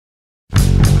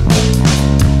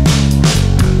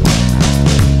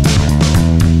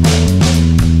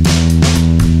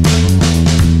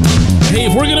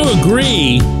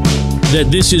that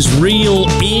this is real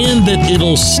and that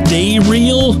it'll stay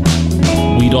real,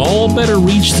 we'd all better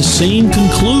reach the same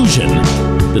conclusion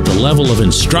that the level of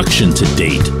instruction to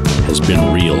date has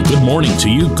been real. Good morning to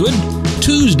you. Good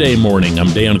Tuesday morning. I'm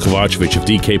Dejan Kovacevic of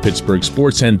DK Pittsburgh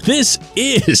Sports, and this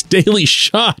is Daily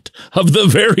Shot of the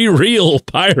very real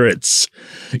Pirates.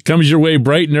 It comes your way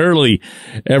bright and early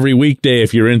every weekday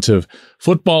if you're into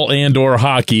football and or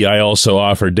hockey. I also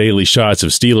offer daily shots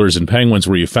of Steelers and Penguins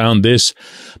where you found this.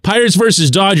 Pirates versus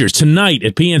Dodgers tonight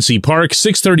at PNC Park,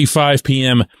 6:35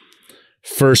 p.m.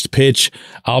 First pitch.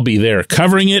 I'll be there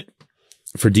covering it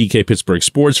for DK Pittsburgh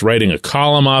Sports, writing a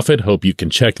column off it. Hope you can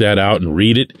check that out and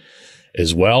read it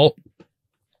as well.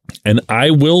 And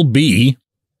I will be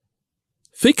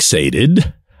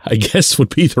fixated, I guess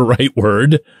would be the right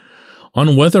word,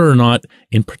 on whether or not,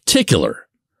 in particular,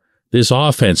 this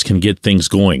offense can get things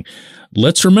going.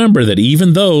 Let's remember that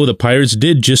even though the Pirates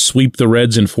did just sweep the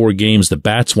Reds in 4 games, the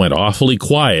bats went awfully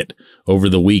quiet over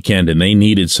the weekend, and they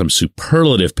needed some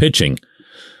superlative pitching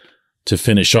to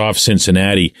finish off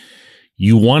Cincinnati.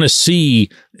 You want to see,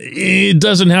 it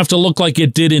doesn't have to look like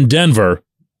it did in Denver,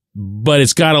 but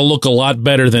it's got to look a lot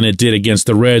better than it did against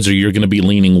the Reds, or you're going to be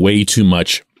leaning way too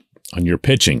much on your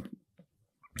pitching.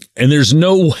 And there's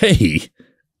no way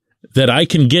that I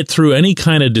can get through any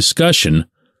kind of discussion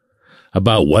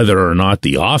about whether or not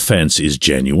the offense is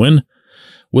genuine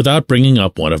without bringing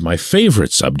up one of my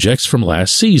favorite subjects from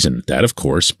last season. That, of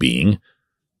course, being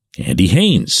Andy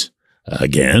Haines.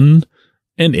 Again,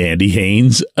 and Andy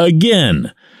Haines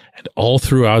again. And all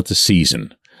throughout the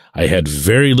season, I had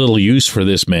very little use for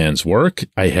this man's work.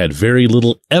 I had very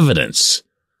little evidence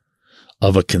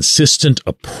of a consistent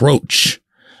approach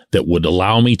that would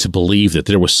allow me to believe that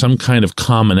there was some kind of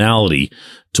commonality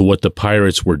to what the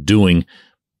Pirates were doing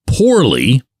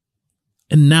poorly,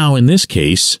 and now in this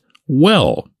case,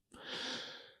 well.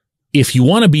 If you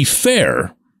want to be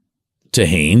fair to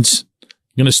Haines, I'm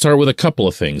going to start with a couple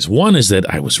of things. One is that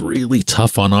I was really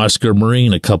tough on Oscar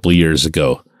Marin a couple of years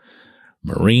ago.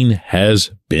 Marin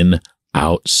has been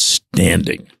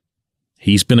outstanding.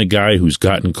 He's been a guy who's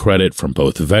gotten credit from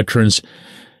both veterans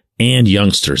and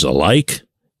youngsters alike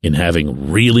in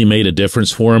having really made a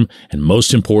difference for him, and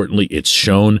most importantly, it's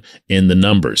shown in the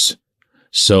numbers.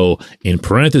 So, in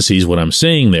parentheses, what I'm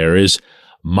saying there is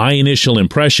my initial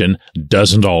impression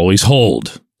doesn't always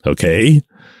hold, okay?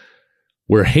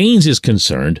 Where Haines is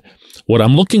concerned, what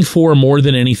I'm looking for more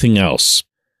than anything else,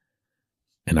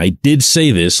 and I did say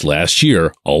this last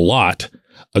year a lot,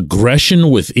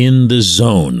 aggression within the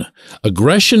zone,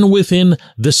 aggression within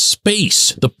the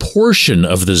space, the portion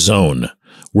of the zone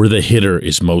where the hitter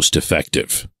is most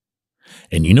effective.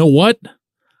 And you know what?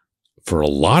 For a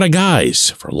lot of guys,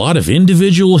 for a lot of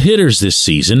individual hitters this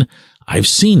season, I've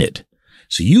seen it.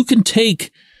 So you can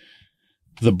take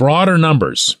the broader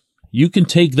numbers. You can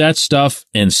take that stuff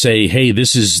and say, hey,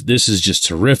 this is just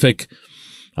terrific.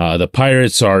 The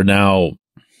Pirates are now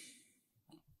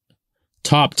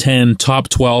top 10, top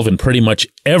 12 in pretty much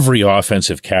every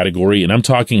offensive category, and I'm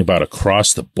talking about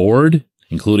across the board,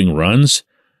 including runs.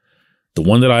 The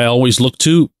one that I always look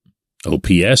to,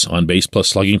 OPS, on base plus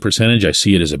slugging percentage, I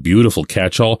see it as a beautiful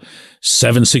catch-all.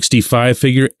 765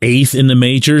 figure, 8th in the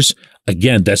majors.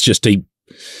 Again, that's just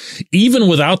even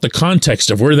without the context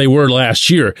of where they were last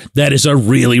year, that is a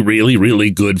really, really,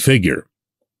 really good figure.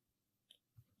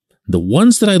 The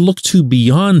ones that I look to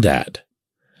beyond that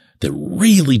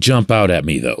really jump out at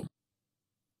me, though.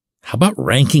 How about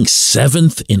ranking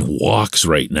 7th in walks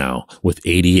right now with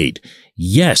 88?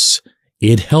 Yes,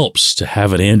 it helps to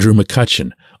have an Andrew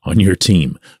McCutchen on your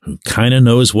team who kind of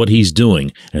knows what he's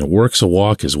doing and works a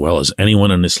walk as well as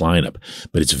anyone in this lineup.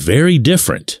 But it's very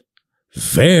different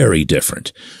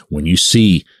when you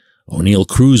see O'Neal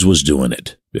Cruz was doing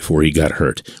it before he got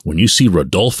hurt. When you see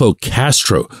Rodolfo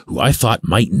Castro, who I thought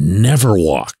might never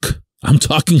walk. I'm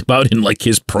talking about in like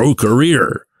his pro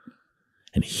career.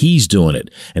 And he's doing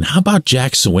it. And how about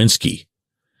Jack Sawinski?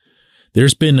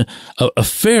 There's been a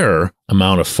fair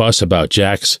amount of fuss about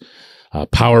Jack's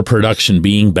power production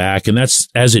being back, and that's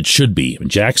as it should be. I mean,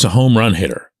 Jack's a home run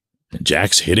hitter, and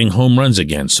Jack's hitting home runs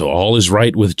again, so all is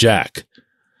right with Jack.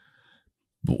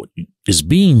 But what is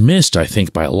being missed, I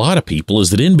think, by a lot of people is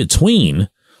that in between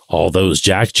all those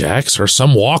Jacks are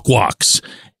some walks.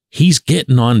 He's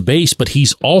getting on base, but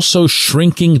he's also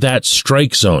shrinking that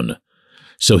strike zone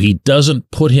so he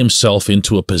doesn't put himself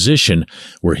into a position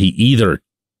where he either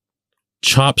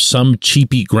chops some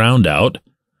cheapy ground out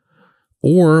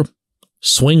or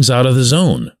swings out of the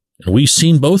zone. And we've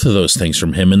seen both of those things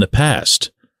from him in the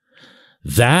past.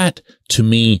 That, to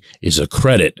me, is a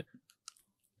credit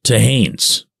to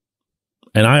Haines.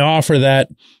 And I offer that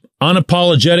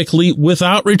unapologetically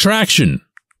without retraction.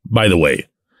 By the way,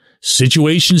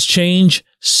 situations change,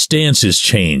 stances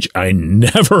change. I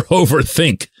never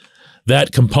overthink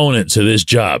that component to this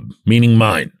job, meaning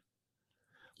mine.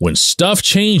 When stuff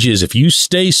changes, if you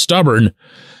stay stubborn,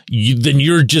 then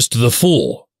you're just the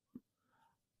fool.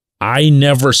 I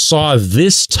never saw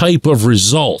this type of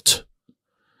result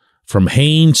from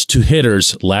Haines to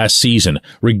hitters last season,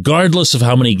 regardless of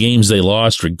how many games they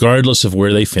lost, regardless of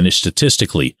where they finished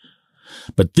statistically.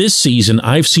 But this season,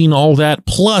 I've seen all that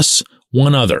plus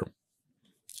one other.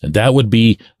 And that would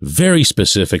be, very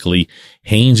specifically,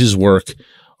 Haines' work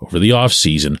over the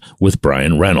offseason with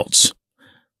Bryan Reynolds.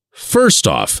 First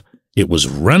off, it was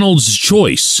Reynolds'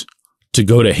 choice to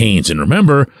go to Haines. And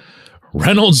remember,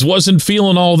 Reynolds wasn't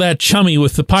feeling all that chummy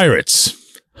with the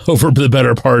Pirates over the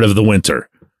better part of the winter.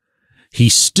 He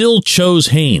still chose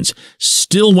Haines,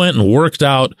 still went and worked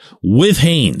out with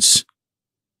Haines,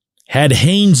 had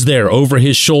Haines there over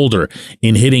his shoulder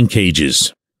in hitting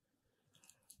cages.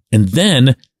 And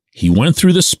then he went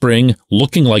through the spring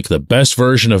looking like the best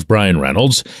version of Bryan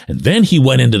Reynolds, and then he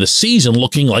went into the season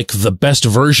looking like the best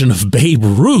version of Babe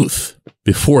Ruth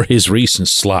before his recent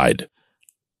slide.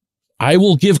 I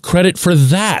will give credit for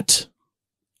that.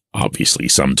 Obviously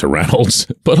some to Reynolds,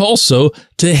 but also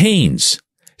to Haines.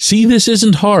 See, this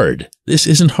isn't hard. This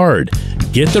isn't hard.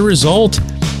 Get the result,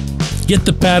 get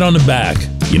the pat on the back.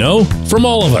 You know, from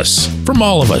all of us,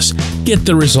 get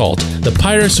the result. The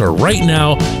Pirates are right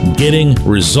now getting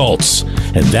results,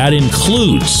 and that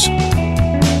includes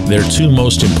their two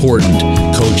most important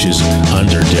coaches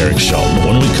under Derek Shelton.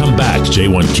 When we come back,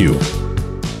 J1Q.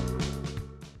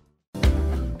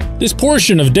 This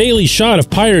portion of Daily Shot of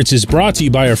Pirates is brought to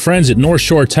you by our friends at North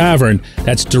Shore Tavern,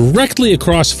 that's directly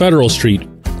across Federal Street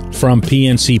from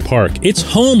PNC Park. It's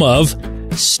home of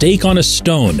Steak on a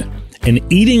Stone, an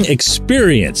eating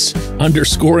experience,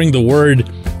 underscoring the word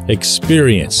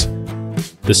experience.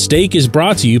 The steak is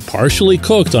brought to you partially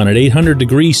cooked on an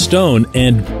 800-degree stone,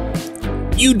 and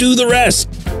you do the rest.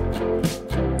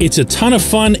 It's a ton of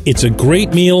fun, it's a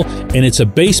great meal, and it's a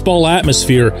baseball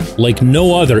atmosphere like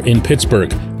no other in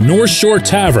Pittsburgh. North Shore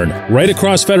Tavern, right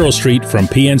across Federal Street from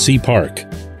PNC Park.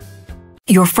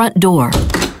 Your front door,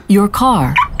 your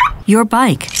car, your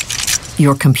bike,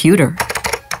 your computer,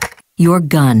 your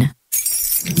gun.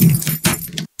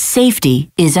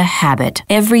 Safety is a habit.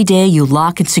 Every day you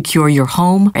lock and secure your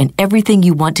home and everything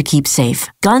you want to keep safe.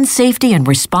 Gun safety and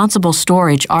responsible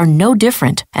storage are no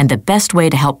different, and the best way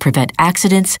to help prevent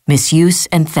accidents, misuse,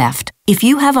 and theft. If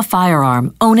you have a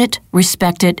firearm, own it,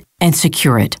 respect it, and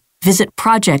secure it. Visit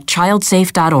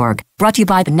ProjectChildSafe.org. Brought to you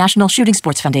by the National Shooting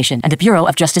Sports Foundation and the Bureau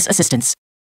of Justice Assistance.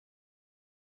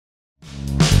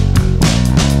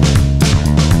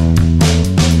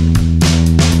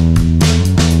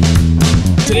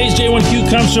 Today's J1Q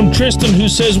comes from Tristan, who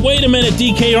says, wait a minute,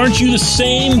 DK, aren't you the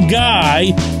same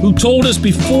guy who told us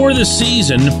before the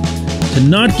season to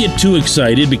not get too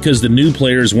excited because the new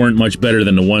players weren't much better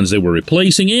than the ones they were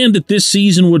replacing, and that this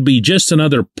season would be just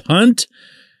another punt?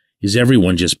 Is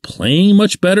everyone just playing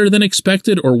much better than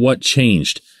expected, or what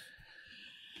changed?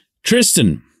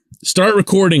 Tristan, start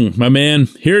recording, my man.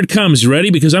 Here it comes. You ready?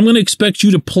 Because I'm going to expect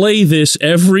you to play this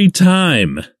every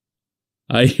time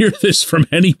I hear this from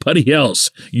anybody else.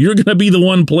 You're going to be the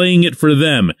one playing it for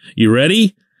them. You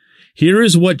ready? Here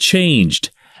is what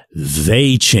changed.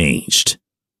 They changed.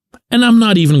 And I'm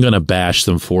not even going to bash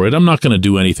them for it. I'm not going to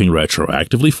do anything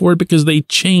retroactively for it because they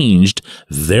changed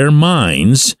their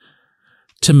minds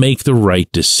to make the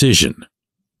right decision.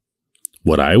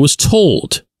 What I was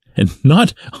told, and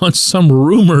not on some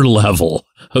rumor level,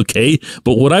 okay,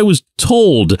 but what I was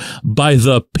told by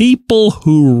the people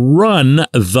who run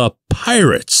the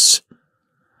Pirates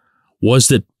was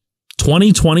that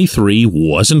 2023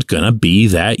 wasn't going to be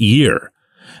that year,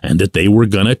 and that they were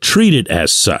going to treat it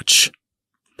as such.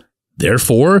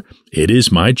 Therefore, it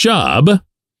is my job,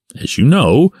 as you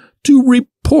know, to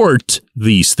report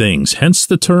these things, hence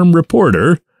the term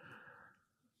reporter,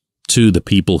 to the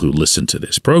people who listen to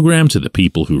this program, to the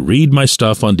people who read my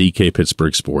stuff on DK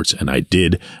Pittsburgh Sports, and I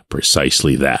did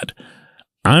precisely that.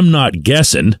 I'm not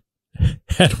guessing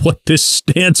at what this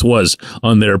stance was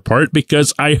on their part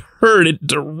because I heard it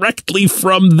directly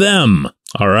from them,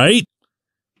 all right?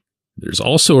 There's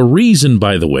also a reason,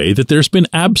 by the way, that there's been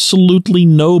absolutely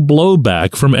no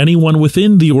blowback from anyone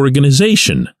within the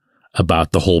organization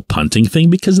about the whole punting thing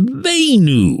because they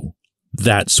knew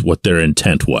that's what their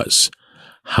intent was.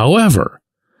 However,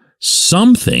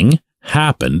 something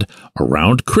happened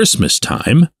around Christmas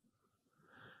time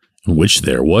in which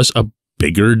there was a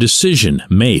bigger decision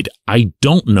made. I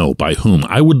don't know by whom.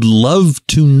 I would love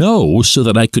to know so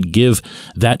that I could give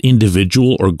that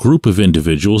individual or group of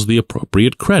individuals the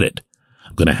appropriate credit.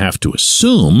 I'm going to have to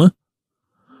assume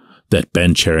that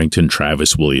Ben Cherington,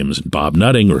 Travis Williams, and Bob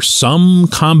Nutting, or some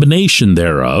combination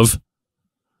thereof,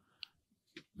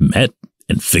 met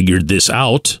and figured this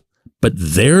out, but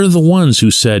they're the ones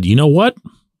who said, you know what?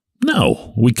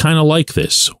 No, we kind of like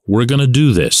this. We're going to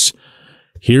do this.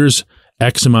 Here's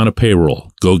X amount of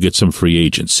payroll. Go get some free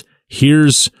agents.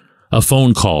 Here's a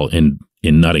phone call in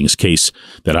Nutting's case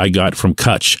that I got from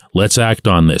Kutch. Let's act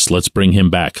on this. Let's bring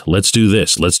him back. Let's do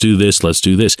this. Let's do this. Let's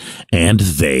do this. And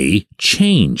they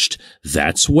changed.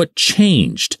 That's what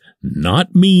changed.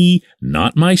 Not me,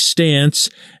 not my stance.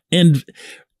 And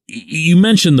you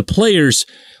mentioned the players.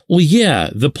 Well, yeah,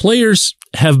 the players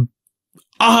have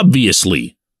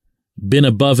obviously been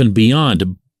above and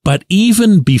beyond. But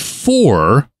even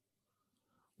before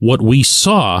what we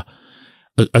saw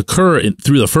occur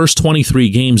through the first 23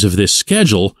 games of this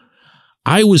schedule,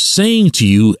 I was saying to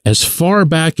you as far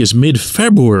back as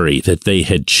mid-February that they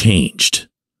had changed.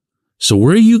 So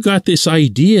where you got this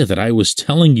idea that I was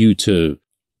telling you to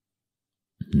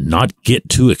not get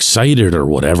too excited or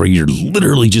whatever, you're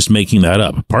literally just making that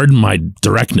up. Pardon my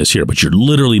directness here, but you're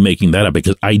literally making that up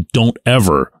because I don't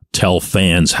ever tell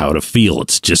fans how to feel.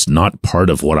 It's just not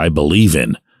part of what I believe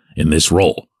in this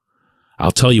role.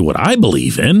 I'll tell you what I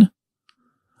believe in.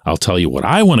 I'll tell you what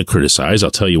I want to criticize. I'll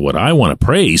tell you what I want to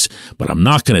praise, but I'm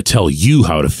not going to tell you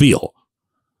how to feel.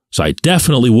 So I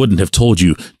definitely wouldn't have told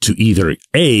you to either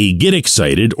A, get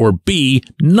excited, or B,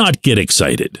 not get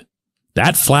excited.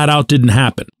 That flat out didn't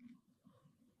happen.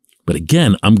 But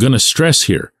again, I'm going to stress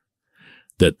here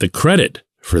that the credit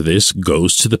for this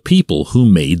goes to the people who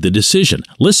made the decision.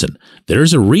 Listen,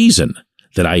 there's a reason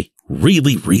that I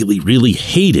really, really, really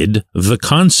hated the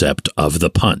concept of the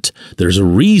punt. There's a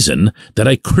reason that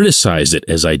I criticized it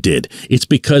as I did. It's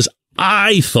because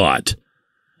I thought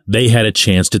they had a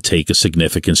chance to take a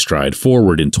significant stride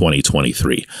forward in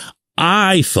 2023.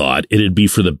 I thought it'd be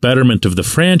for the betterment of the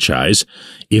franchise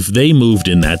if they moved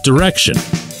in that direction.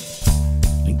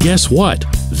 And guess what?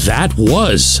 That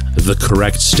was the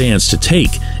correct stance to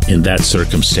take in that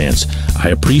circumstance. I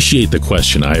appreciate the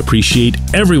question. I appreciate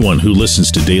everyone who listens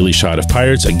to Daily Shot of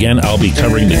Pirates. Again, I'll be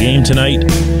covering the game tonight.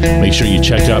 Make sure you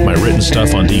check out my written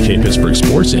stuff on DK Pittsburgh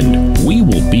Sports, and we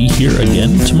will be here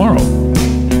again tomorrow.